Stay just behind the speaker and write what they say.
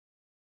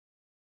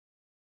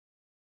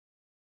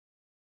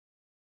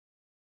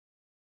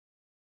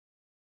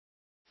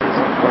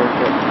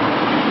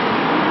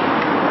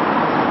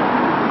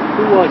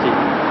was he?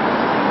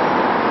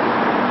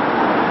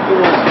 Who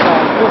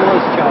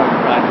was Charles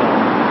Bradlaugh?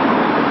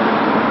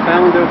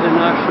 Founder of the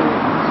National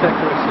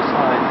Secular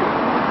Society,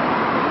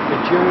 a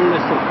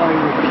journalist of high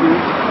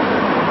repute,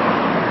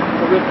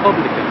 a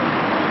Republican,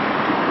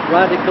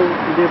 radical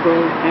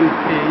liberal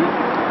MP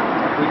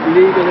with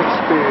legal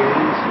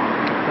experience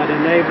that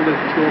enabled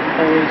him to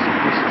oppose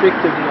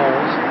restrictive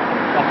laws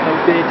that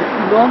forbid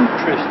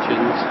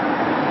non-Christians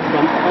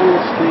from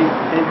honestly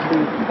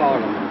entering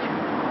Parliament.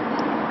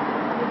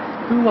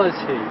 Who was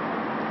he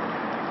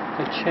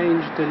that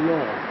changed the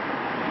law?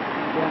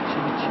 Who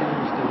actually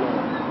changed the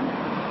law?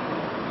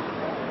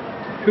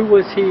 Who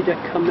was he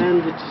that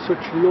commanded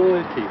such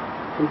loyalty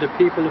from the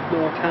people of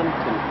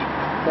Northampton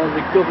while the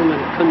government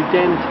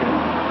condemned him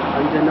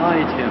and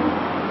denied him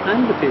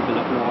and the people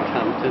of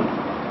Northampton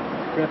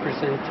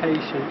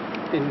representation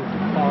in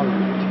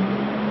Parliament?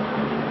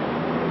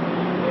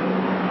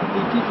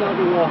 He did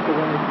not walk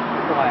away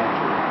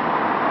quietly.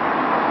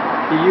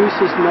 He used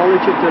his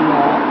knowledge of the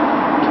law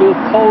to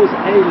oppose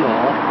a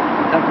law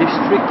that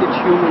restricted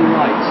human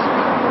rights.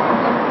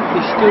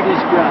 He stood his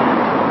ground.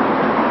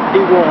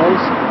 He was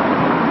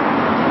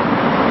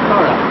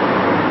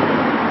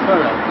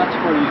thorough, that's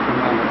what you can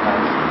remember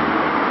as.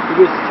 He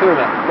was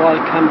thorough.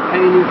 While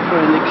campaigning for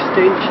an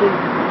extension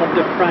of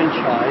the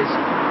franchise,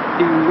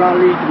 he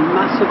rallied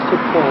massive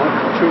support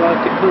throughout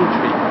the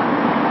country.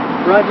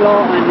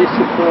 Bradlaugh and his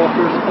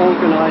supporters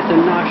organised a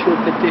national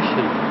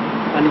petition,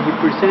 and he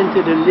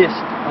presented a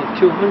list of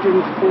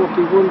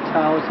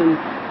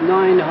 241,970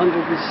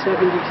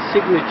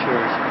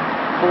 signatures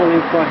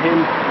calling for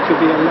him to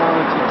be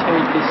allowed to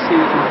take his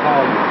seat in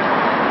Parliament.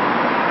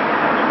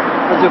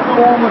 As a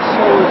former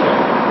soldier,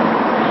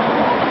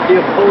 he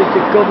opposed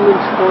the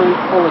government's foreign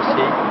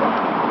policy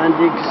and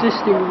the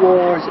existing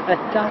wars at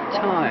that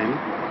time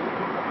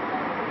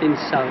in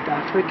South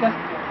Africa,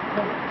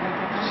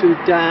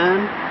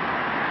 Sudan,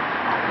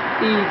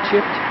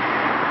 Egypt,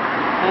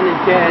 and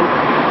again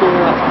for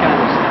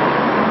Afghanistan.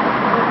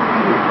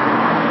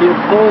 He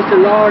opposed the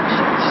large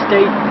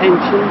state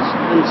pensions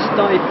and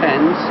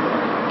stipends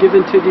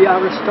given to the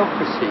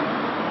aristocracy.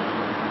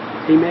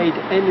 He made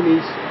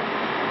enemies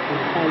in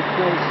high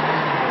places.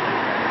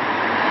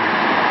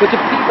 But the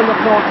people of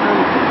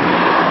Northampton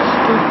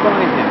stood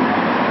by him.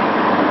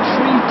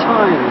 3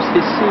 times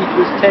his seat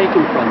was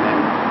taken from him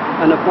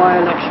and a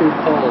by-election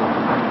called.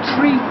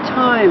 3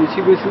 times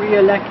he was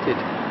re-elected,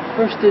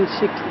 first in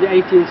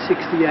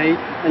 1868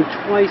 and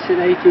twice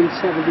in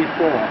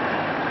 1874,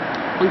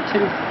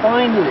 until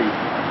finally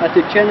at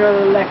the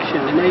general election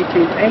in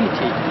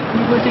 1880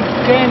 he was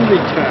again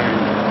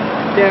returned,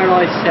 dare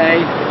I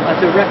say, as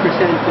a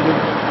representative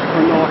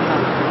for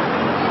Northampton.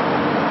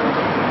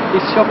 He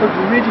suffered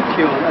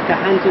ridicule at the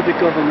hands of the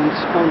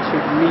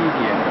government-sponsored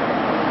media.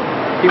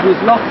 He was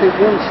locked at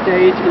one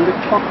stage in the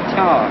clock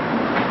tower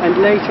and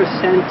later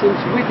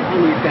sentenced with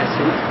Annie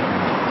Besant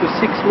to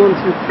 6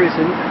 months in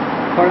prison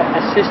for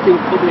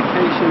assisting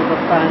publication of a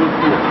banned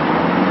book.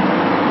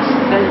 The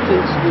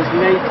sentence was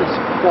later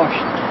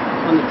squashed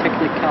on a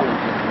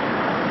technicality.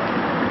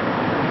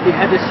 He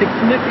had a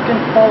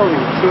significant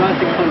following throughout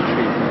the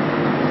country,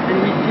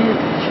 and he did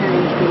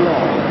change the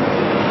law.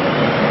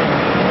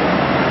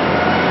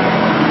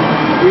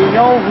 We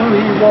know who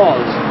he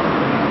was,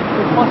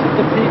 but what of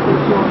the people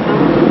of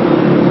Northampton?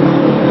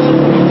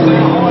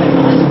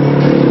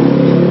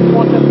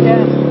 What of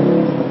them?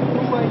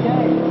 Who were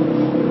they?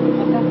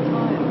 At that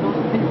time,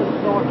 those people of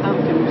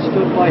Northampton who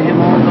stood by him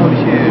all those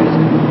years,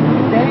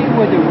 they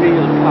were the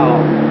real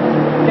power.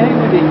 They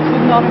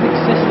could not have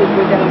existed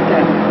without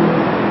them.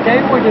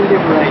 They were the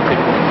liberated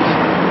ones.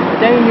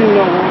 They knew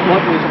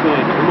what was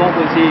good and what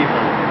was evil.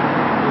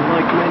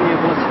 Like many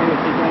of us here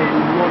today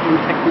in modern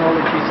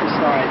technology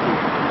society,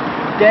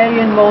 they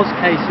in most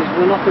cases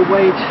were not the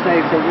wage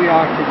slaves that we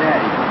are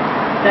today.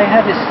 They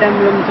had a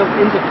semblance of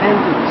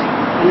independence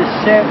and a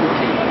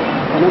certainty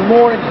and a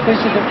more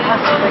inquisitive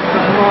aspect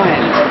of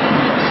mind.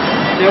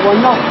 They were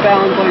not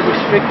bound by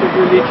restrictive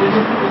religion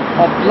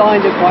or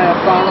blinded by a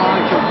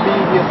barrage of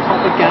media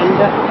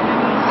propaganda.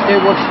 They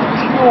were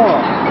pure,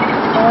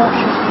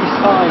 cautious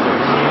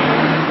deciders.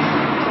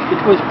 It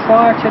was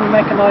prior to the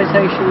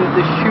mechanisation of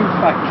the shoe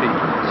factory,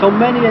 so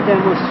many of them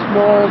were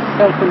small,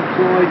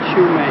 self-employed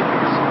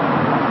shoemakers.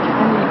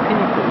 Canny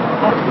people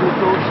had to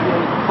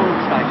negotiate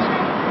contracts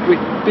with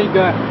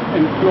bigger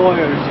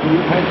employers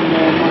who had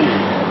more money.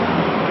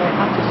 They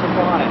had to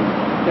survive.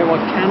 They were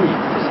canny,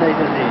 to say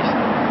the least.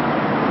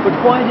 But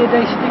why did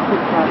they stick with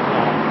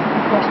Bradlaugh?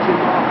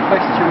 Question mark,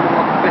 question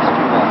mark,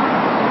 question mark.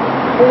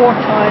 4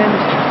 times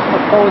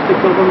opposed the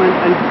government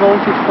and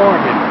voted for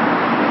him.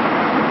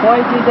 Why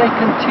did they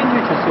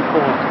continue to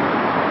support him?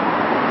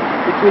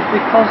 It was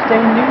because they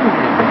knew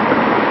him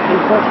and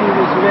what he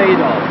was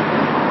made of.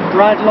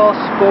 Bradlaugh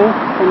spoke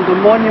from the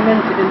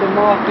monument in the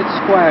market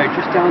square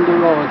just down the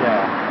road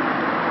there.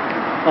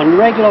 On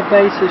regular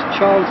basis,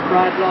 Charles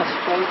Bradlaugh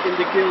spoke in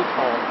the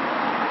Guildhall.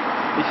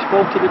 He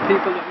spoke to the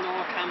people of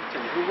Northampton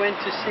who went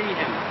to see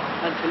him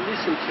and to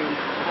listen to him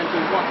and to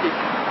what he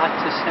had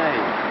to say.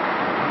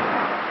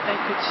 they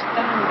could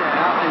stand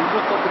there and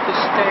look up at the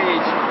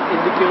stage in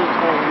the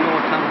Guildhall in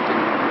Northampton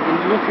and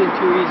look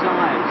into his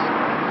eyes.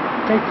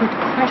 They could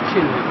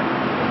question him,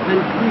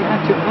 and he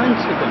had to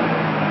answer them.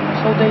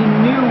 So they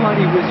knew what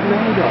he was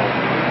made of.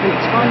 And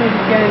time and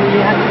again he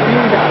had to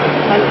do that.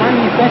 And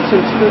Annie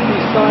Besson stood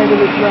beside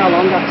him as well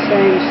on that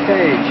same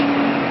stage.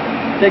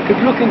 They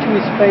could look into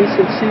his face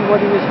and see what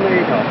he was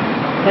made of.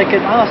 They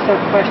could ask their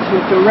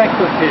questions direct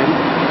of him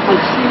and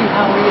see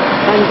how he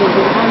handled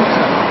the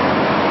answer.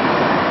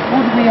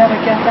 Would we ever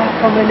get that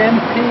from an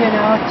MP in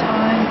our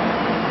time?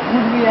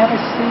 Would we ever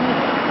see it?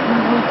 We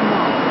would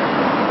not.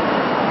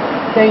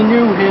 They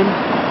knew him,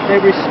 they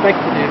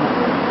respected him,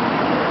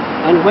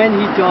 and when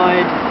he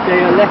died, they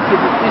elected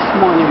this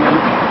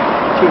monument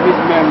to his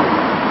memory.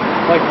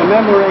 By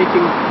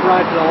commemorating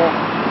Bradlaugh,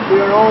 we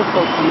are also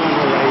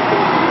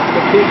commemorating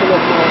the people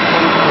of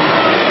Northampton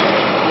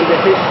and the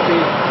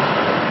history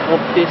of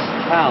this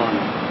town.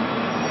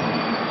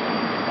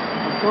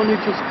 I'm going to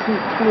just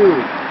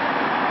conclude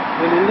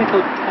with a little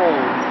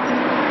poem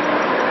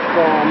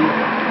from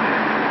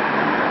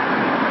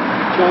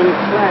John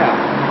Clare,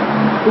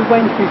 who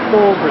went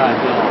before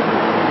Bradlaugh,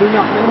 who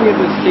not many of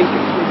us think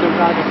was a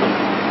radical,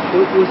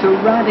 but was a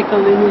radical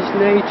in his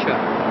nature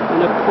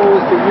and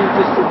opposed the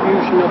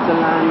redistribution of the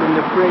land and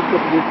the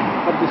breakup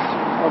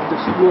of the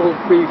small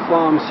free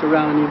farms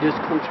surrounding this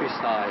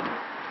countryside.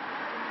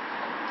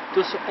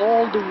 Thus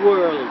all the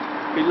world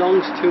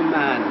belongs to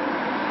man,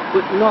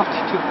 but not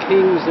to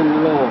kings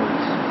and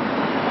lords.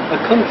 A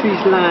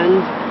country's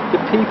land,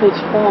 the people's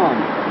farm,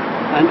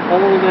 and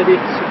all that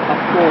it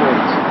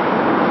affords.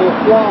 For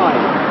why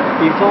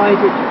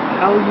divide it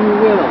how you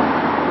will?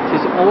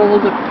 'Tis all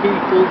the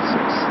people's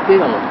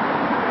still.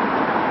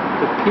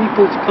 The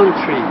people's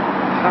country,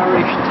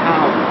 parish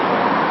town.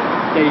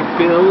 They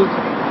build,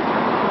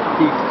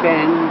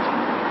 defend,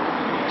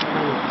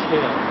 and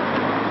till.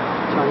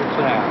 John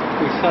Clare.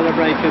 We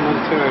celebrate him on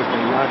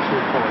Thursday,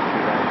 National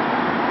Poetry Day.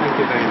 Thank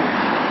you very much.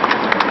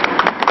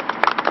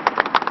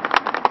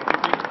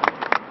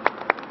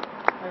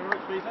 Very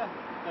much, Peter.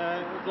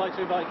 I'd like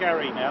to invite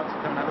Gary now to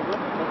come and have a look.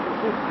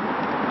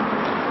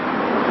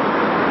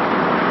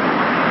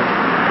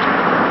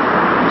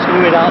 So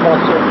with that,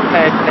 I've sort of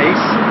prepared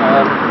piece.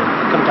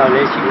 Come down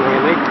here so you can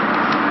hear me.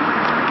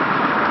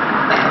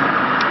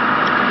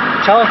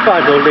 Charles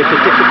Bradlaugh lived a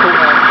difficult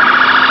life.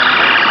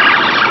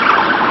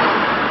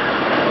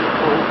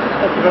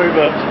 Thank you very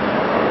much.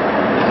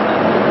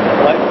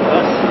 Right,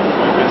 first.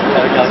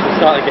 There we go, we'll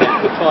start again,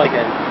 we'll try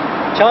again.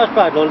 Charles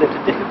Bradlaugh lived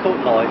a difficult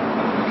life.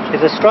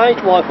 His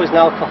estranged wife was an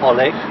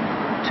alcoholic.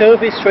 2 of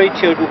his 3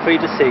 children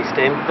predeceased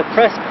him. The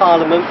press,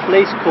 parliament,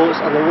 police courts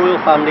and the royal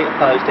family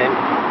opposed him.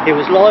 He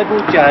was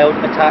libelled, jailed,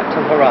 attacked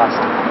and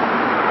harassed.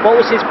 What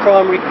was his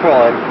primary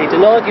crime? He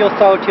denied the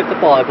authority of the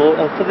Bible,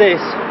 and for this,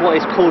 what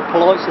is called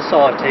polite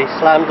society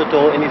slammed the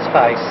door in his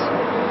face.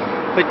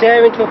 For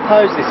daring to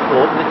oppose this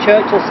book, the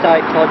church and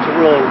state tried to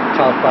ruin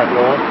Charles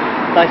Bradlaugh.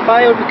 They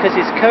failed because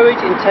his courage,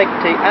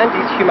 integrity and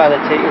his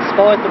humanity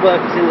inspired the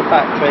workers in the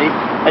factory,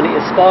 and it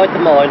inspired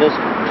the miners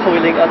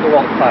toiling at the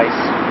rock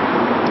face.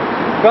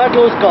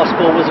 Bradlaugh's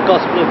gospel was a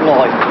gospel of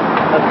life,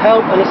 of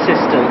help and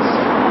assistance.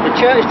 The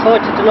church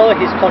tried to deny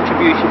his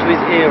contribution to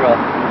his era,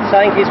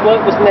 saying his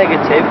work was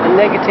negative and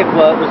negative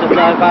work was of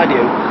no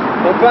value.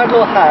 But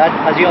Bradlaugh had,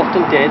 as he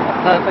often did, a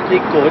perfectly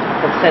good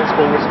and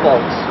sensible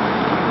response.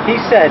 He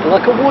said,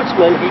 like a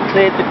woodsman, he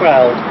cleared the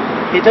ground.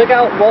 He dug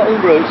out rotten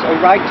roots and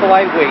raked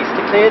away weeds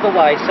to clear the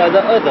way so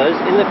that others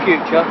in the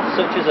future,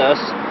 such as us,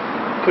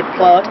 could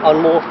plant on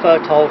more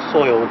fertile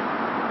soil.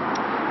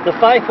 The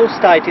faithful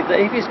stated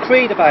that if his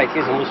creed of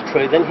atheism was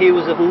true, then he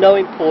was of no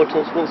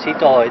importance once he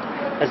died,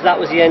 as that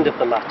was the end of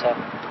the matter.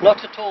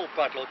 Not at all,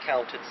 Bradlaugh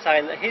countered,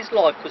 saying that his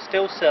life could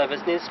still serve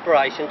as an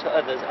inspiration to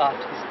others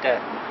after his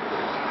death.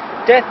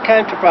 Death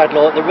came to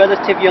Bradlaugh at the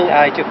relative young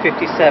age of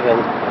 57.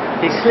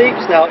 He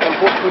sleeps now in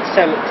Brookwood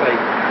Cemetery,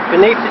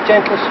 beneath the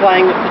gentle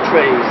swaying of the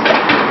trees.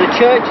 The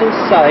church and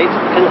state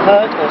can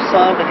hurt or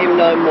slander him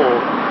no more.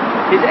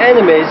 His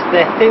enemies,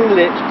 their thin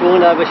lips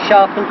drawn over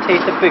sharpened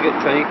teeth of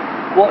bigotry,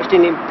 watched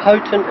in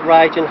impotent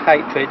rage and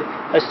hatred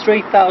as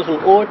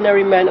 3,000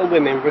 ordinary men and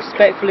women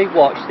respectfully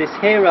watched this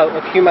hero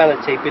of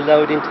humanity be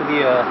lowered into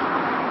the earth.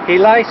 He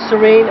lay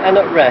serene and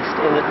at rest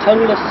in the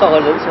toneless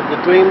silence of the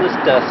dreamless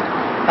dusk,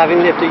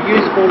 having lived a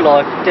useful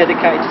life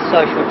dedicated to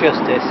social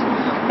justice,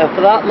 and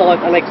for that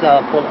life and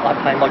example I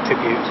pay my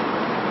tribute.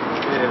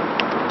 Yeah.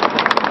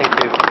 Thank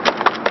you.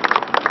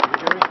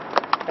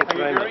 Thank you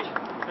very Gary. much.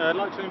 I'd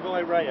like to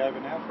invite Ray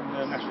over now from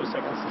the National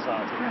Secular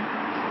Society.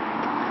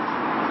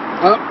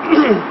 I'll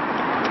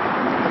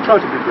try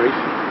to be brief.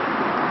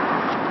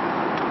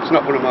 It's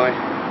not one of my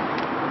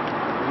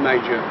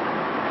major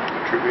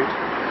attributes.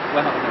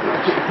 Well,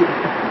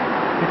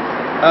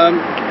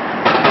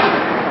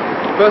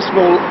 First of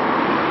all,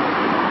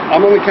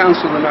 I'm on the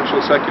Council of the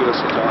National Secular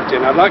Society,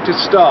 and I'd like to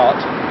start,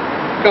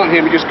 can't hear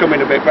me, just come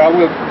in a bit, but I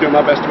will do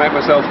my best to make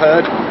myself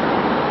heard.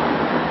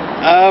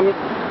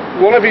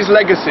 One of his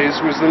legacies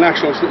was the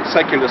National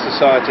Secular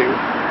Society.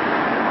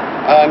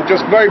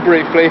 Just very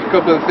briefly, a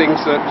couple of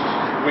things that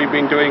we've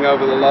been doing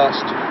over the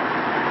last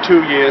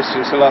 2 years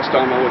since the last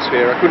time I was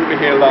here. I couldn't be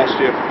here last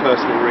year for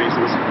personal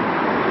reasons.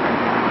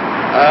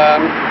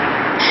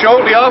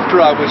 Shortly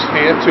after I was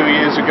here 2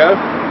 years ago,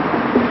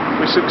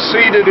 we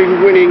succeeded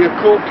in winning a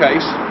court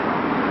case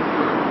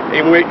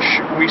in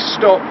which we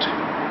stopped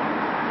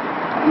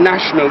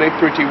nationally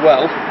pretty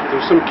well. There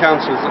were some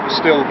councils that were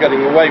still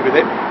getting away with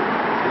it,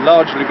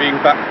 largely being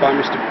backed by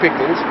Mr.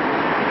 Pickles.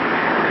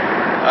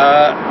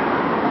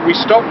 We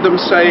stopped them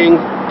saying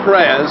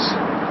prayers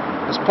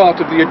as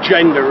part of the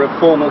agenda of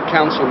formal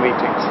council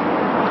meetings.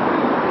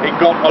 It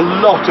got a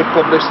lot of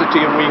publicity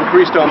and we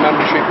increased our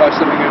membership by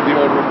something of the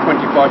order of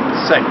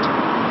 25%.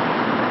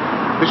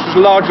 This was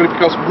largely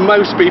because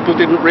most people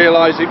didn't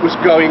realise it was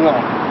going on.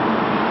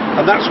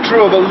 And that's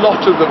true of a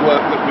lot of the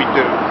work that we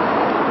do.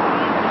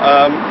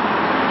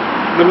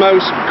 The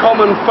most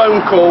common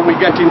phone call we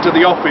get into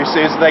the office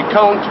is, they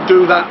can't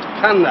do that,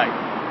 can they?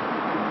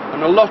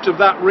 And a lot of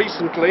that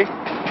recently,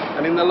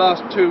 and in the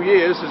last 2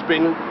 years, has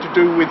been to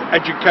do with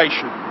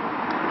education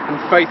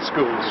and faith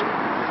schools.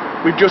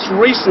 We've just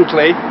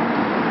recently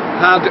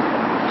had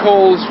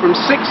calls from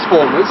sixth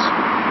formers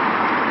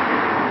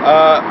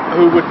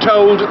who were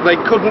told they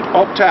couldn't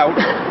opt out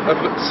of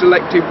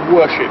selective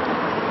worship.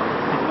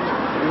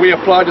 We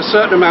applied a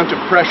certain amount of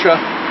pressure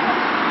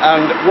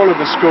and one of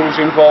the schools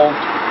involved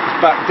has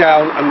backed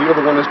down and the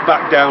other one has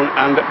backed down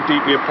and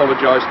deeply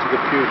apologised to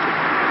the pupil.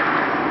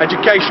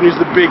 Education is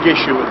the big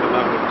issue at the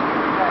moment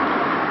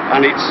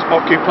and it's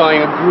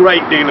occupying a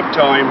great deal of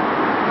time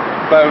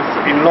both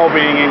in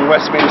lobbying in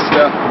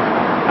Westminster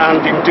and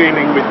in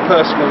dealing with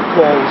personal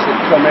calls that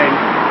come in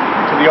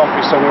to the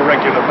office on a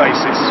regular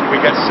basis. We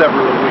get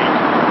several a week.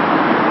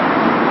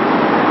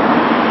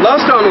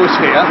 Last time I was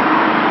here,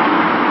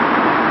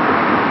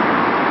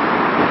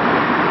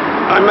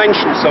 I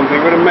mentioned something,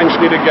 I'm going to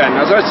mention it again.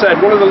 As I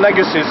said, one of the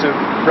legacies of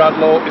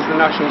Bradlaugh is the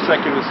National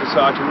Secular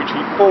Society, which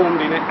he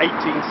formed in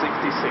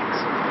 1866.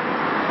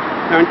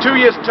 Now in 2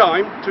 years'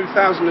 time,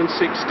 2016,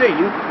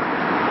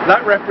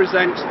 that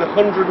represents the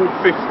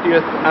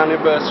 150th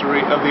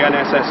anniversary of the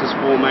NSS's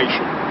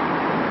formation.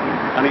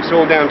 And it's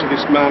all down to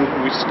this man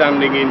who is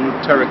standing in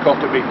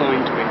terracotta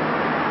behind me.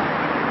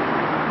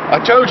 I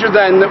told you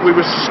then that we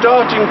were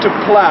starting to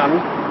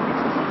plan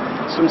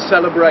some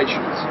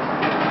celebrations.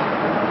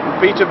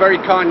 Peter very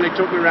kindly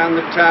took me around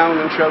the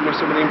town and showed me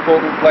some of the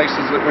important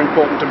places that were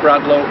important to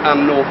Bradlaugh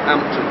and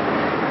Northampton.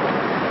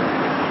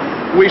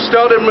 We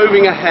started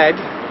moving ahead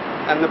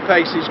and the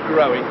pace is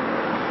growing.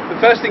 The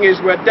first thing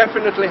is we're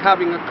definitely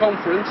having a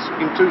conference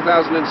in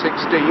 2016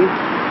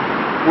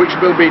 which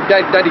will be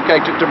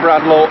dedicated to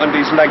Bradlaugh and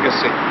his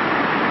legacy.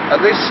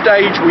 At this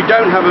stage we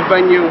don't have a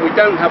venue and we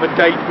don't have a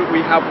date, but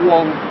we have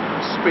one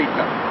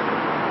speaker.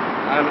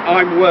 And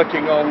I'm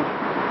working on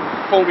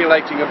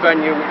formulating a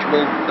venue which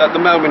will, at the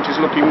moment, is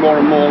looking more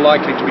and more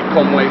likely to be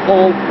Conway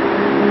Hall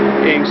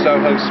in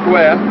Soho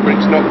Square, but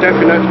it's not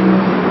definite.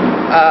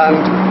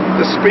 And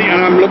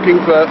I'm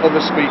looking for other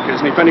speakers,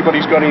 and if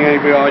anybody's got any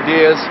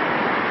ideas,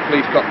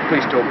 please talk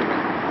to me.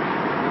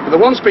 But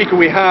the one speaker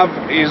we have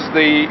is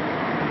the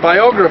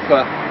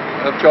biographer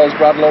of Charles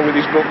Bradlaugh with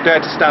his book Dare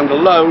to Stand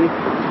Alone,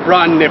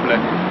 Brian Niblett,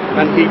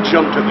 and he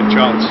jumped at the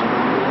chance,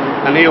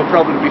 and he'll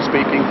probably be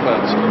speaking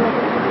first.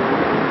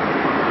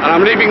 And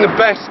I'm leaving the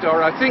best,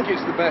 or I think it's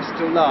the best,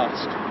 till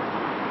last.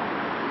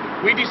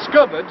 We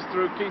discovered,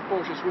 through Keith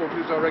Porteous-Ward,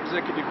 who's our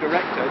Executive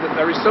Director, that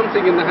there is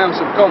something in the House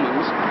of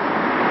Commons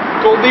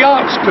called the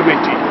Arts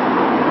Committee.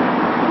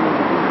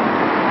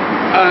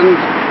 And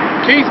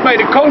Keith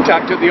made a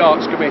contact at the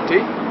Arts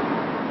Committee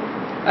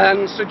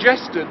and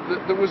suggested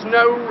that there was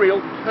no real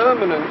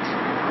permanent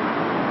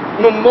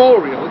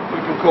memorial,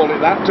 we can call it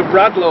that, to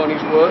Bradlaugh and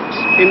his works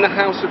in the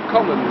House of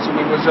Commons. And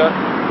he was a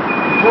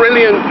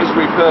brilliant, as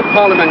we've heard,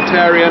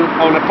 parliamentarian,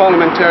 on a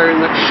parliamentarian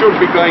that should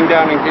be going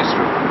down in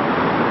history.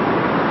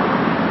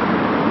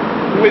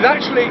 With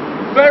actually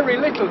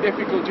very little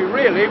difficulty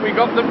really, we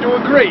got them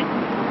to agree.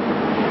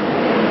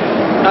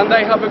 And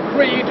they have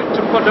agreed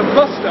to put a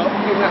bust up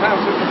in the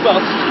House of the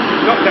Bust,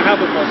 not to have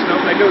a bust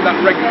up, they do that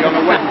regularly on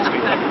a Wednesday.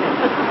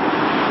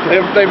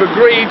 They've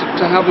agreed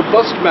to have a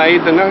bust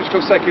made. The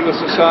National Secular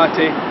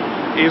Society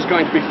is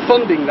going to be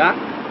funding that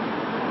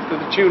to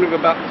the tune of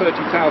about £30,000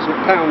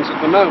 at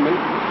the moment.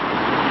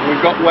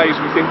 We've got ways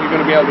we think we're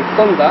going to be able to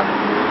fund that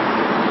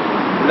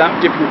without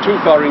dipping too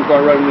far into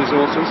our own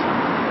resources.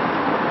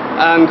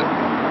 And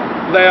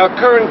they are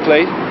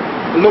currently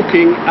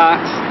looking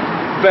at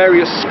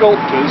various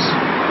sculptors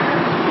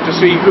to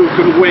see who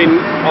can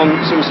win on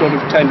some sort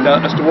of tender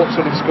as to what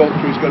sort of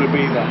sculpture is going to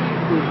be there.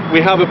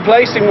 We have a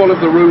place in one of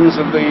the rooms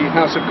of the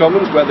House of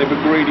Commons where they've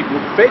agreed it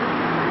would fit.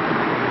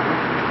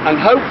 And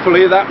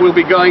hopefully that will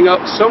be going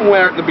up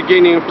somewhere at the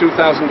beginning of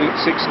 2016.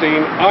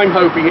 I'm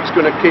hoping it's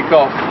going to kick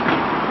off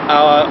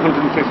our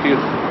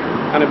 150th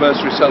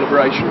anniversary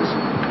celebrations.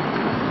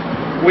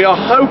 We are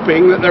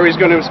hoping that there is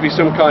going to be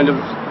some kind of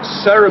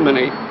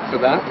ceremony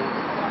for that.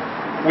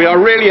 We are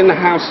really in the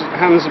hands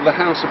of the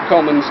House of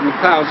Commons and the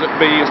powers that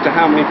be as to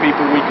how many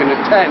people we can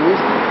attend.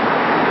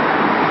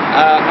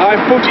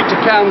 I've put it to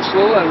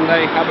council and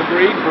they have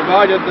agreed,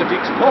 provided that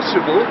it's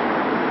possible,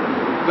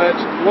 that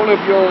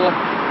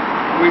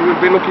we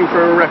would be looking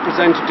for a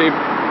representative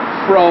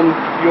from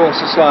your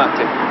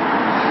society.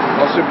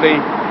 Possibly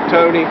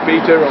Tony,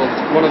 Peter, or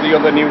one of the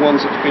other new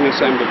ones that's been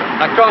assembled.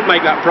 I can't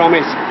make that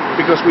promise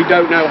because we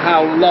don't know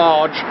how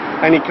large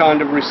any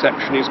kind of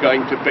reception is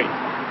going to be.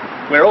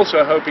 We're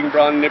also hoping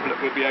Brian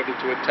Niblett will be able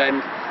to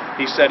attend.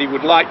 He said he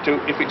would like to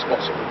if it's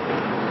possible.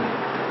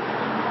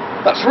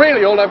 That's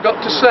really all I've got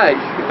to say.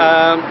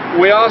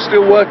 We are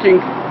still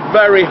working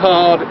very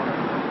hard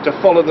to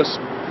follow the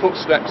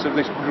footsteps of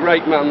this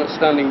great man that's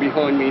standing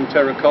behind me in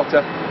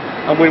terracotta,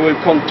 and we will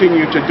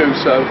continue to do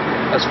so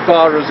as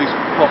far as is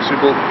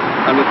possible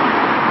and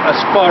as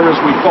far as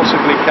we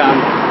possibly can,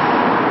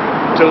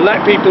 to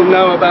let people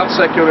know about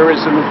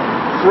secularism,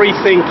 free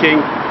thinking,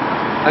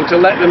 and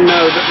to let them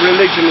know that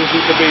religion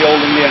isn't the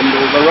be-all and the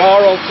end-all. There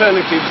are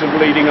alternatives of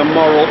leading a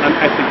moral and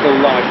ethical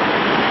life.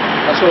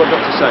 That's all I've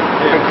got to say.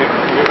 Thank you.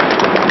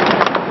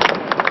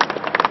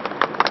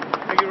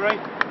 Thank you, Ray.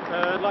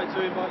 I'd like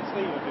to invite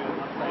Steve to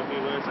say a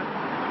few words.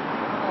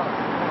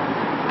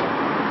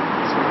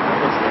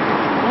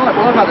 Right,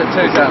 well, I've had a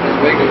tooth out this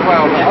week as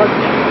well.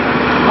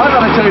 I've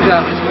had a tooth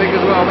out this week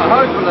as well, but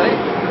hopefully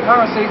the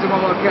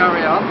paracetamol will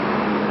carry on.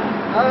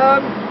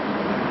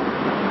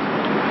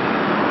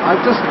 I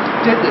just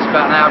did this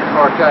about an hour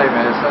before I came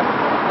here,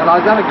 and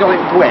I then got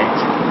it wet,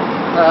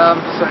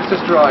 so it's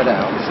just dried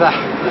out. So.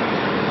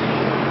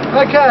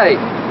 Okay,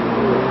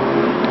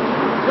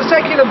 the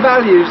secular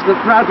values that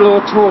Bradlaugh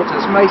taught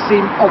us may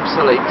seem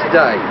obsolete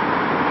today.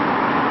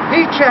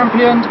 He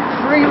championed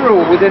free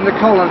rule within the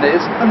colonies,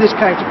 and this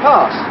came to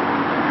pass.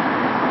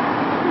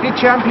 He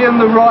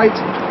championed the right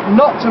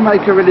not to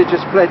make a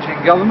religious pledge in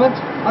government,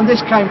 and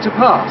this came to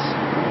pass.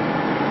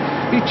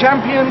 He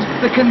championed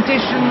the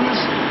conditions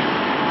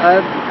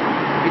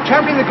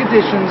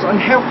and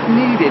help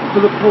needed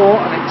for the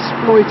poor and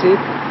exploited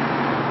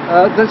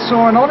that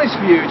saw an honest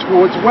view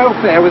towards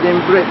welfare within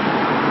Britain.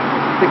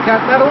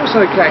 That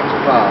also came to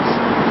pass,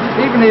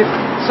 even if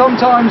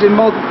sometimes in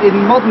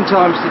modern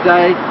times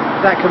today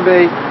that can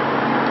be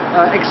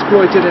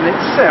exploited in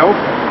itself,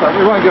 but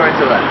we won't go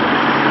into that.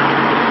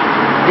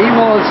 He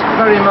was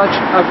very much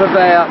a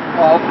purveyor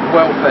of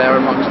welfare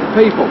amongst the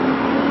people.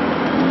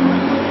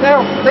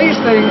 Now,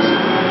 these things,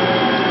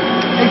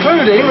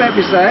 including, let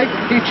me say,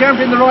 he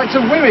championed the rights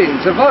of women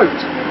to vote,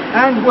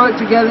 and worked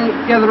together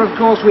of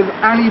course with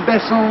Annie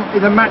Besant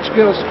in the match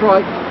girl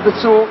strike that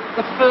saw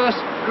the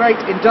first great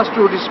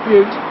industrial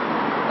dispute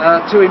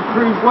to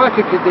improve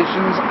worker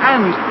conditions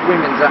and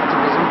women's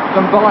activism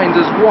combined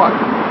as one.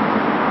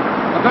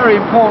 A very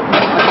important,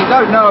 if you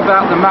don't know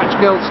about the match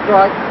girl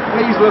strike,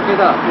 please look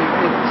it up. It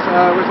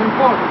was an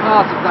important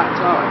part of that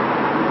time,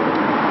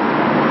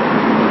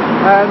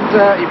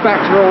 and he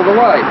backed her all the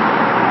way.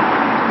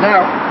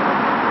 Now,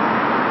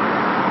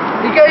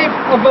 he gave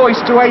a voice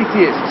to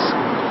atheists,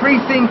 free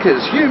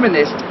thinkers,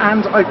 humanists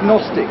and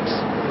agnostics.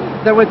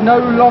 They would no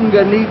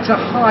longer need to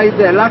hide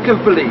their lack of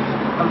belief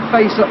and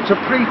face up to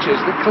preachers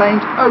that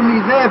claimed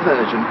only their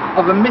version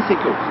of a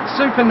mythical,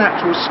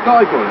 supernatural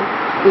sky boy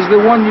is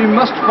the one you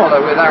must follow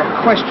without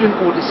question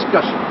or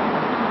discussion.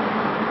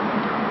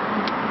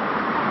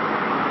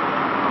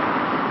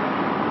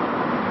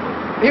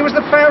 He was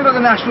the founder of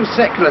the National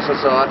Secular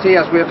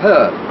Society, as we have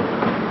heard,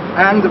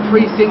 and the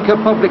Free Thinker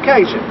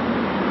publication.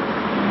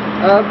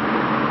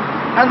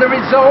 And the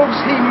resolves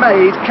he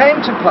made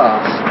came to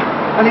pass,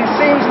 and it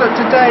seems that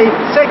today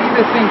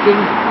secular thinking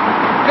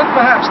could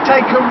perhaps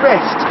take a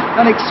rest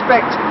and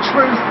expect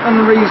truth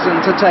and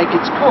reason to take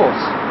its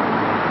course.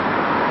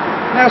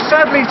 Now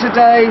sadly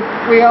today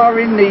we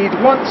are in need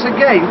once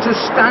again to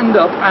stand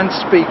up and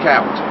speak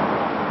out.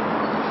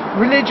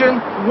 Religion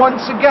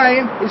once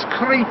again is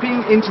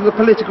creeping into the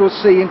political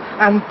scene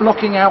and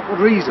blocking out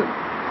reason.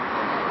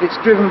 It's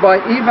driven by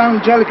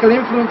evangelical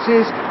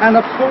influences and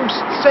a false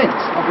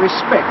sense of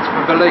respect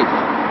for belief.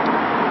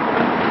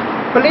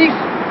 Belief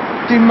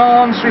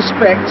demands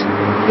respect,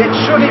 yet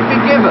should it be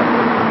given?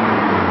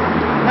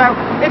 Now,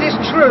 it is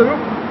true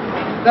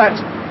that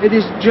it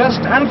is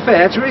just and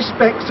fair to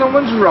respect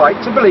someone's right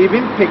to believe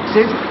in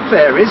pixies,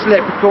 fairies,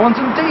 leprechauns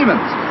and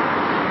demons.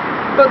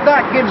 But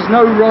that gives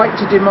no right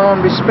to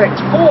demand respect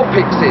for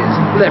pixies,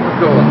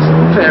 leprechauns,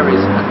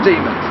 fairies and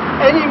demons,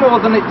 any more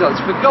than it does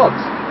for gods.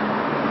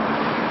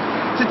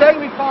 Today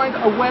we find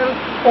a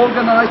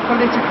well-organised,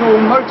 political,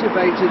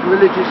 motivated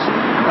religious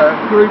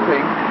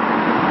grouping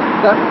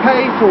that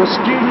pay for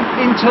student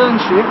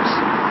internships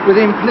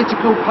within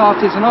political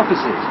parties and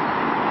offices.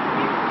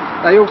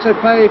 They also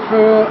pay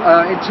for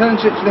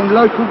internships in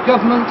local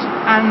government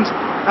and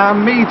our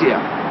media.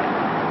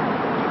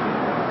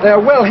 They are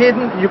well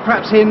hidden, you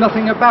perhaps hear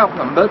nothing about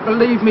them, but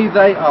believe me,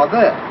 they are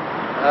there.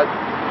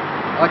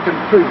 I can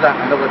prove that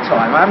another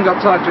time. I haven't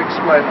got time to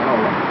explain the whole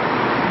lot.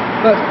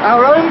 But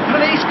our own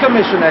police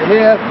commissioner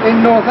here in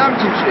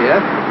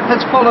Northamptonshire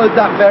has followed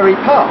that very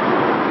path.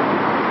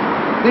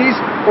 These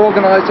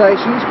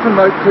organisations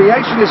promote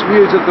creationist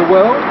views of the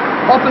world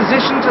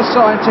opposition to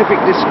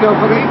scientific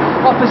discovery,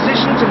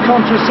 opposition to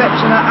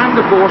contraception and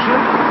abortion,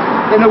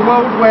 in a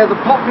world where the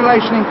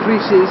population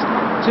increases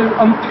to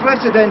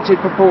unprecedented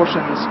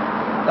proportions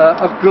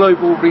of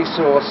global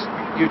resource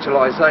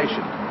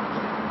utilisation.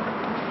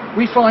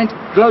 We find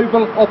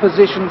global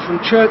opposition from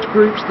church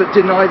groups that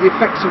deny the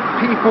effects of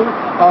people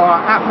on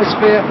our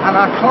atmosphere and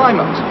our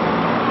climate.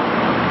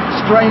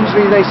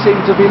 Strangely, they seem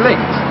to be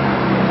linked.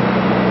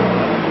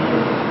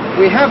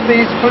 We have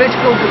these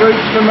political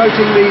groups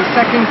promoting the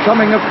second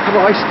coming of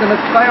Christ and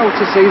have failed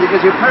to see that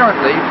he's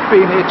apparently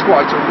been here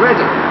twice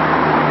already.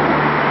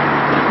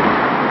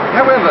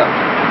 However,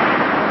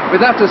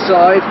 with that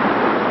aside,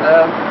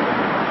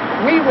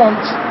 we want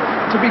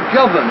to be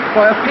governed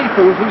by a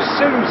people who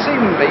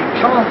seemingly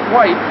can't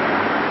wait.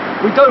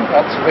 We don't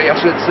want to be, I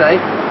should say,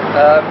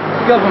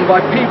 governed by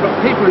people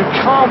who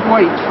can't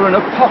wait for an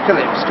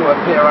apocalypse to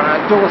appear on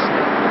our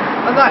doorstep.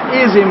 And that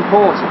is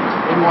important,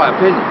 in my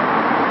opinion.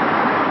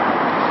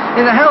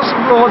 In the House of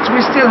Lords, we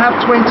still have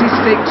 26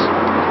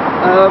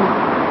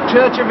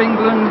 Church of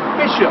England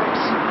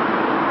bishops.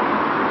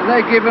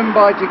 They're given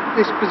by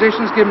this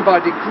position is given by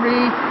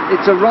decree.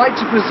 It's a right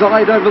to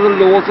preside over the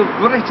laws of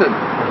Britain.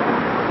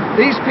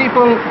 These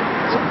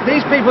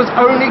people's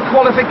only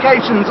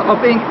qualifications are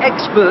being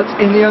experts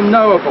in the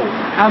unknowable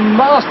and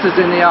masters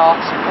in the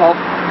arts of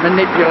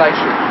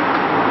manipulation.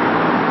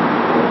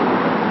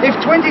 If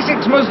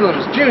 26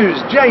 Muslims, Jews,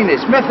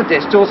 Jainists,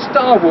 Methodists or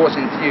Star Wars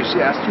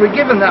enthusiasts were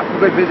given that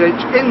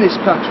privilege in this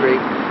country,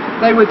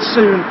 they would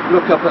soon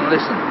look up and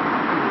listen.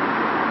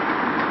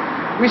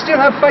 We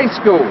still have faith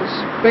schools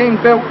being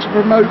built to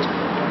promote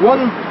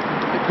one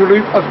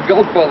group of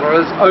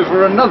God-botherers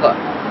over another.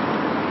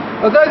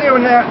 Although they are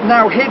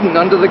now hidden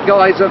under the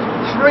guise of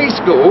free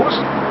schools,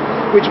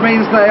 which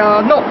means they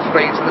are not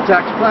free to the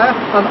taxpayer,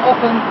 and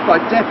often, by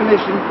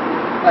definition,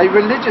 a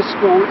religious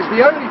school is the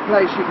only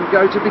place you can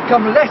go to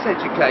become less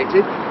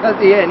educated at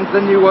the end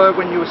than you were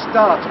when you were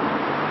starting.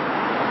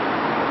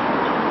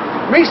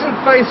 Recent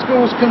faith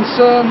schools'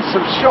 concerns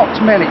have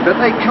shocked many, but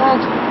they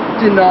can't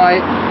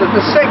deny that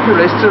the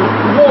secularists have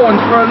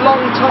warned for a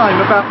long time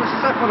about the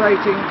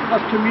separating of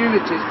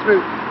communities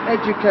through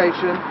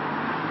education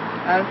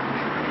and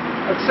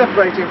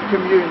separating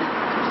community.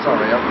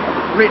 Sorry, I've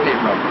written it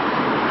wrong.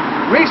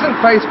 Recent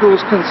faith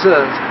schools'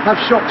 concerns have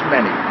shocked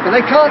many, but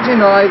they can't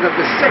deny that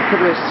the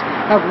secularists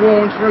have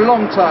warned for a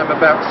long time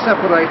about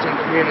separating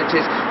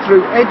communities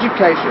through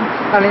education,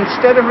 and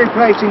instead of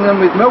replacing them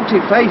with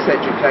multi-faith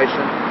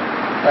education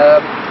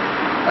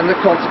and the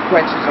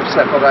consequences of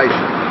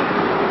separation.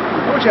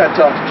 I wish I had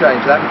time to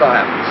change that, but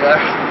I haven't, so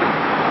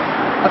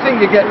I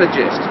think you get the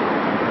gist.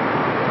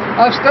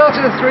 I've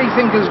started a Three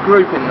Thinkers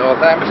group in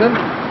Northampton,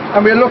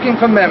 and we're looking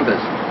for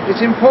members.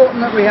 It's important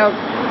that we have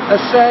a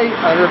say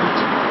and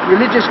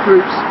religious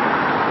groups.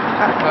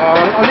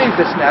 I'll leave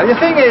this now. The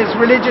thing is,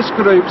 religious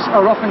groups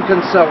are often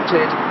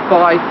consulted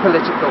by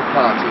political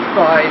parties,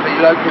 by the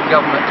local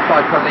government,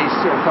 by police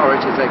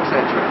authorities,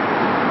 etc.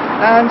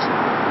 And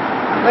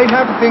they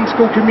have things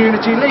called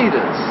community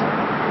leaders.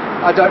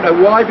 I don't know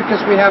why,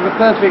 because we have a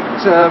perfect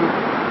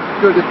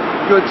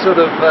good sort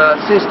of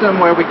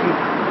system where we can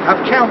have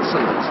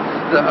councillors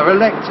that are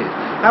elected.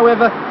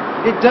 However,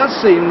 it does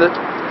seem that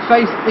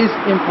faith is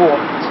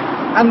important.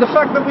 And the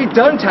fact that we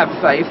don't have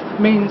faith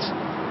means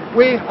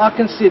we are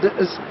considered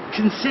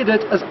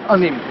as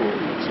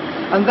unimportant.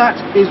 And that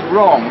is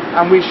wrong,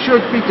 and we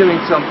should be doing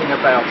something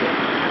about it.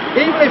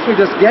 Even if we're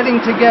just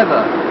getting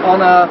together on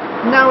a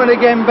now and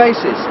again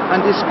basis and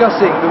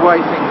discussing the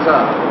way things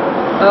are.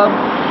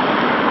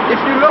 If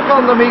you look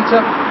on the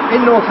meetup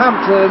in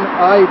Northampton,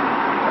 I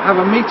have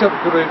a meetup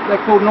group.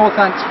 They're called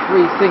Northampton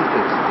Free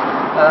Thinkers.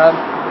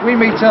 We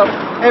meet up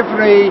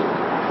every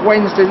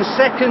Wednesday, the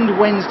second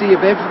Wednesday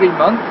of every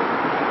month.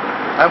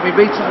 And we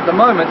meet at the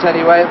moment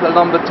anyway at the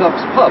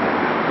Lumbertops pub.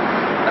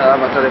 I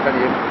don't know if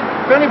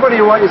anybody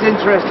is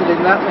interested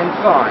in that, then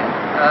fine.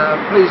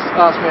 Please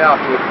ask me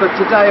afterwards. But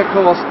today, of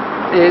course,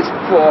 is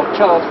for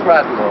Charles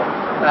Bradlaugh,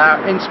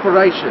 our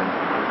inspiration,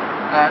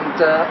 and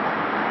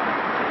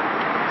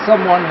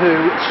someone who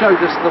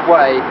showed us the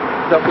way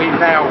that we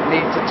now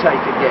need to take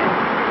again.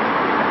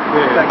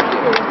 Yeah. Thank you.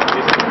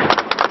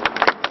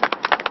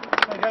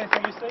 Okay,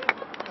 thank you, Steve.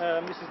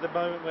 This is the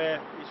moment where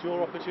it's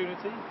your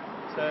opportunity.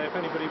 So if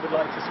anybody would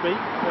like to speak,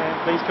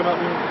 please come up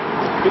and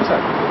do so.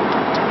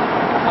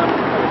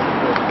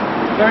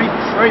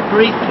 Very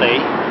briefly,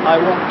 I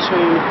want to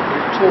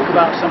talk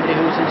about somebody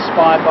who was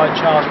inspired by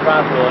Charles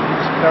Bradlaugh, and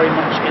who's very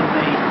much in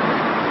the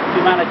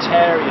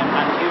humanitarian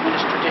and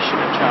humanist tradition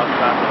of Charles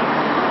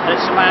Bradlaugh. And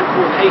it's a man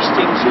called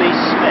Hastings Lee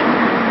Smith,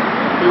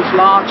 who's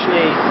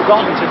largely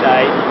forgotten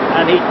today,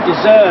 and he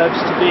deserves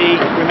to be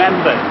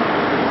remembered.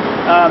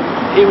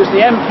 He was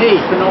the MP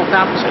for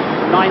Northampton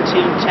from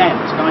 1910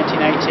 to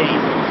 1918.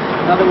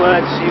 In other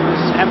words, he was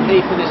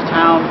MP for this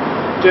town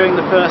during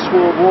the First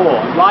World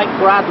War. Like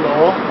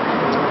Bradlaugh,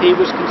 he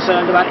was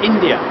concerned about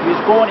India. He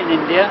was born in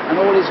India, and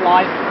all his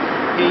life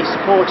he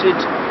supported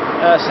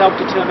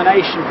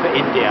self-determination for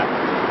India.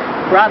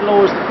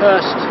 Bradlaugh was the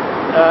first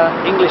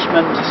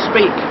Englishmen to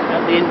speak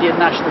at the Indian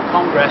National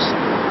Congress,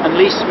 and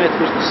Lee Smith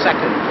was the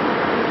second.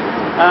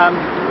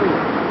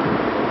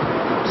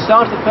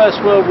 Start of the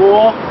First World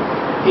War,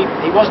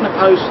 he wasn't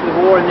opposed to the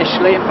war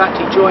initially. In fact,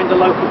 he joined the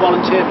local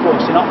volunteer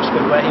force in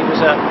Oxford, where he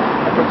was a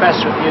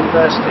professor at the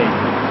university.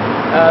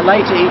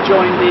 Later he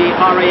joined the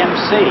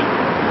RAMC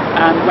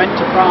and went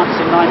to France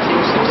in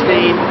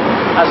 1916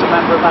 as a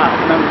member of that,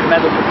 a member of the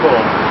Medical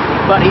Corps.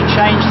 But he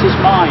changed his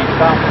mind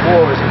about the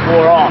war as it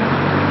wore on,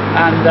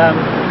 and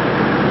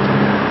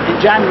in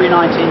January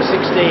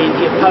 1916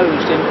 he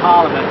opposed in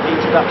Parliament the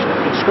introduction of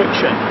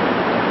conscription.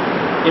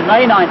 In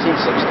May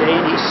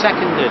 1916 he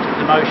seconded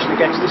the motion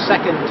against the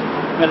second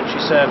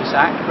Military Service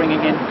Act,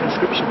 bringing in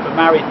conscription for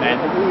married men,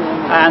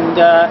 and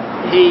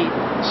he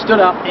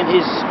stood up in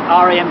his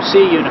RAMC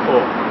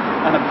uniform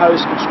and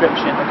opposed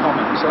conscription in the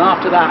Commons. And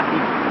after that he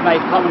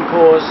made common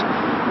cause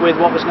with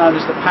what was known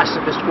as the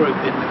pacifist group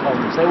in the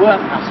Commons. They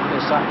weren't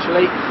pacifists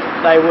actually,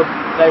 they were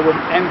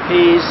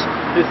MPs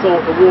who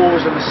thought the war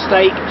was a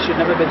mistake, should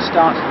never have been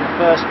started in the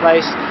first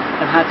place,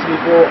 and had to be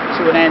brought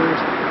to an end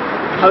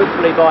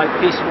hopefully by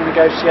peaceful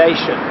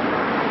negotiation.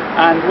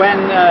 And when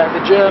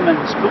the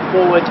Germans put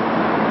forward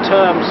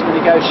terms for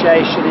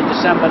negotiation in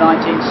December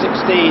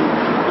 1916,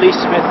 Lee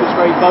Smith was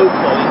very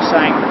vocal in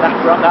saying that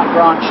that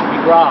branch should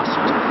be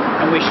grasped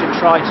and we should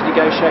try to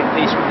negotiate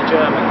peace with the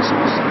Germans. It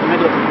was in the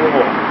middle of the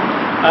war.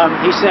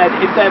 He said,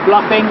 if they're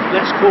bluffing,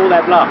 let's call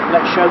their bluff.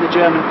 Let's show the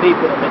German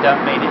people that they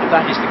don't mean it, if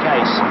that is the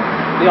case.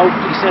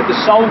 He said the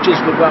soldiers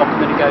would welcome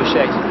the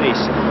negotiated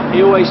peace. He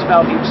always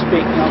felt he was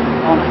speaking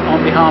on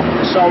behalf of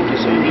the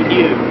soldiers whom he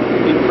knew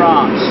in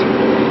France.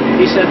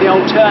 He said the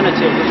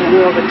alternative was a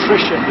war of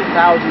attrition with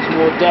thousands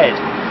more dead,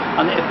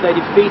 and that if they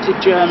defeated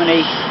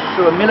Germany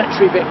through a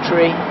military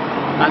victory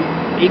and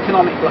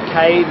economic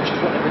blockade, which is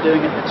what they were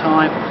doing at the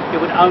time, it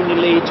would only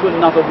lead to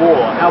another war.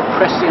 How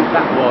prescient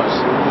that was.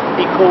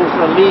 He called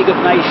for a League of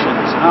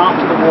Nations, and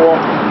after the war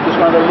was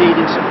one of the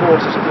leading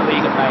supporters of the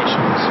League of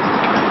Nations.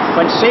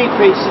 When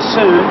Siegfried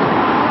Sassoon,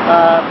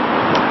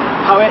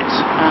 poet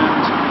and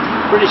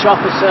British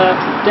officer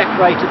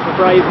decorated for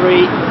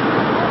bravery,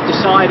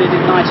 decided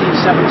in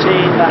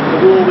 1917 that the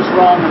war was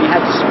wrong and he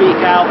had to speak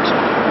out,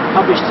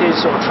 published his,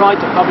 or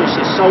tried to publish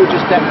his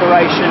soldier's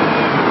declaration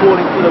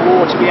calling for the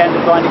war to be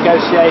ended by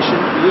negotiation,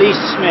 Lee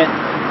Smith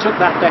took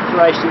that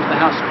declaration to the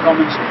House of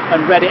Commons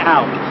and read it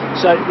out.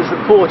 So it was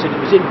reported,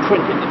 it was in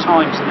print in the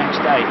Times the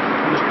next day,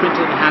 and was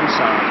printed in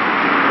Hansard,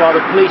 while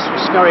the police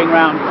were scurrying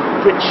around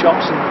print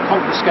shops and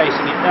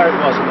confiscating it. There it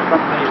was on the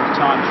front page of the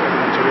Times for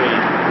everyone to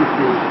read.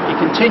 He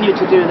continued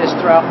to do this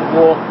throughout the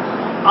war.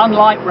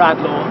 Unlike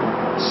Bradlaugh,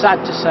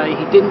 sad to say,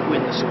 he didn't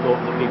win the support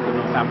of the people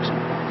of Northampton.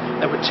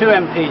 There were 2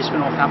 MPs for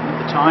Northampton at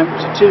the time. It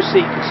was a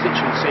 2-seat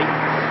constituency,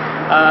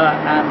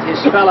 and his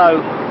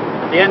fellow,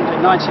 at the end of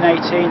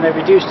 1918, they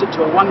reduced it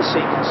to a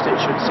 1-seat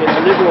constituency, and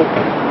the Liberal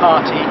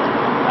Party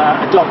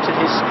adopted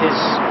his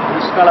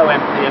fellow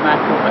MP, a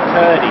man called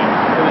McCurdy,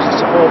 who was a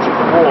supporter of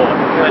the war.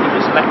 McCurdy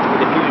was elected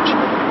with a huge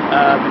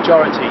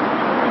majority.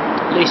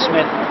 Lee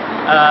Smith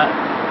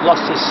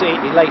lost his seat.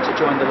 He later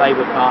joined the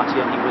Labour Party,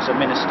 and he was a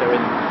minister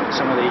in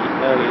some of the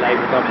early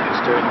Labour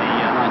governments during the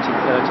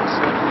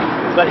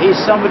 1930s. But he's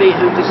somebody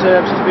who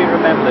deserves to be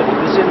remembered. He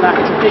was in that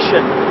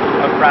tradition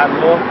of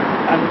Bradlaugh,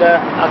 and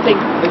I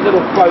think the little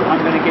quote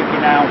I'm going to give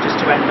you now,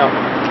 just to end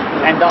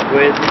up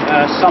with,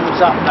 sums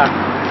up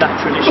that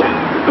tradition.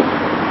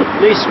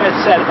 Lee Smith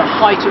said at the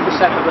height of the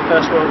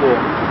First World War,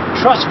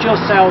 "Trust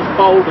yourself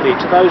boldly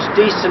to those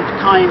decent,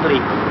 kindly,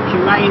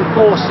 humane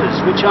forces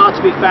which are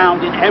to be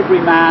found in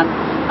every man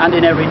and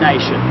in every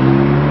nation.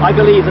 I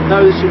believe that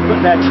those who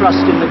put their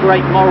trust in the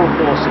great moral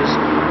forces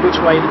which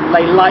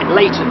lay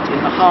latent in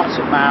the hearts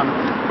of man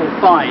will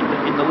find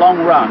that in the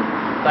long run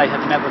they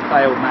have never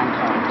failed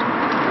mankind."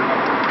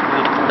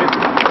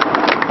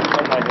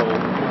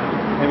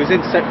 It was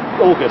in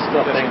August,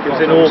 I think. It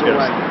was in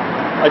August.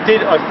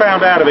 I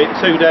found out of it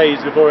 2 days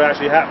before it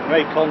actually happened.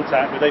 I made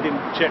contact, but they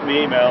didn't check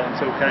my email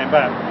until I came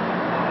back.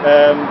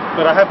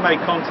 But I have made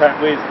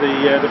contact with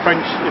the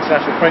French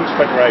International French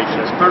Federation.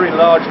 It's very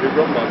largely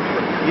run by the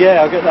French.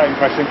 Yeah, I get that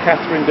impression.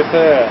 Catherine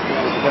Defer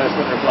was the person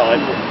that replied.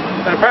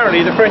 And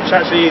apparently the French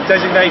actually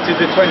designated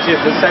the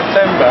 20th of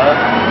September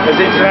as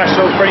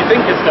International Free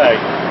Thinkers Day.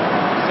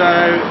 So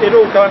it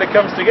all kind of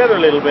comes together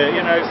a little bit,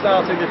 you know,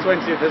 starting the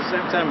 20th of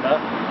September,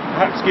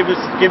 perhaps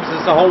gives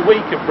us a whole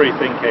week of free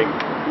thinking,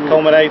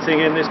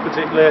 culminating in this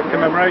particular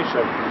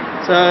commemoration.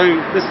 So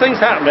there's things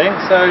happening,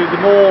 so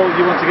the more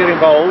you want to get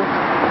involved,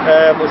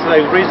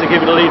 the reason to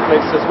give it a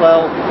leaflet as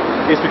well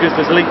is because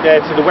there's a link there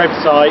to the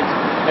website,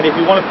 and if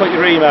you want to put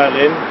your email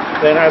in,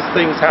 then as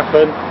things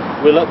happen,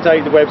 we'll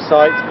update the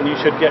website and you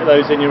should get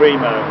those in your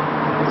email.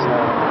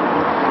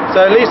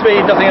 So it leaves me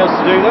nothing else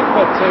to do then,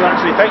 but to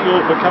actually thank you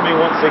all for coming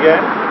once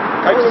again.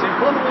 By the way,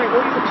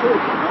 while you were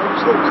talking, I was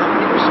looking at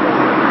you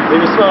smiling. He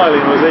was smiling,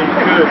 was he?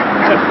 Good.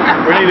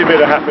 We need a bit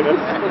of happiness.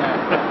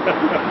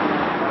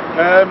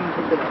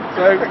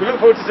 So we look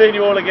forward to seeing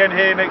you all again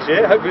here next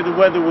year. Hopefully the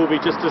weather will be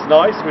just as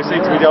nice. We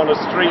seem to be on a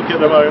streak at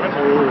the moment.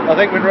 I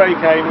think when Ray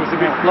came it was a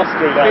bit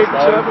blustery last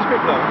time. It was a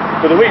bit low.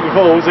 But the week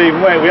before was even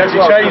wet. We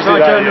actually changed it I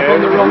that turned year. up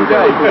on the wrong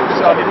day,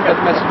 so I didn't get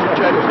the message of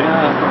changing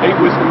it. It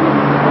was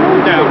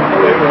down.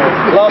 It was.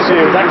 Last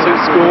year was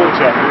absolute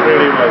scorcher. It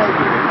really was.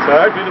 So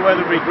hopefully the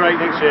weather will be great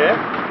next year.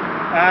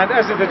 And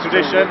as is the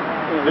tradition,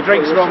 the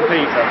drinks from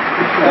Peter.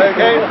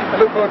 Okay, I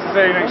look forward to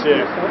seeing you next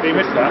year. You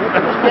missed that.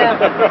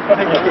 Yeah.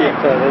 Thank you.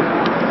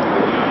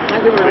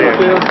 Thank you very much.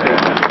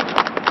 Yeah.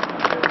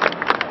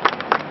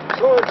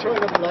 Saw a train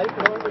of the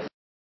lake.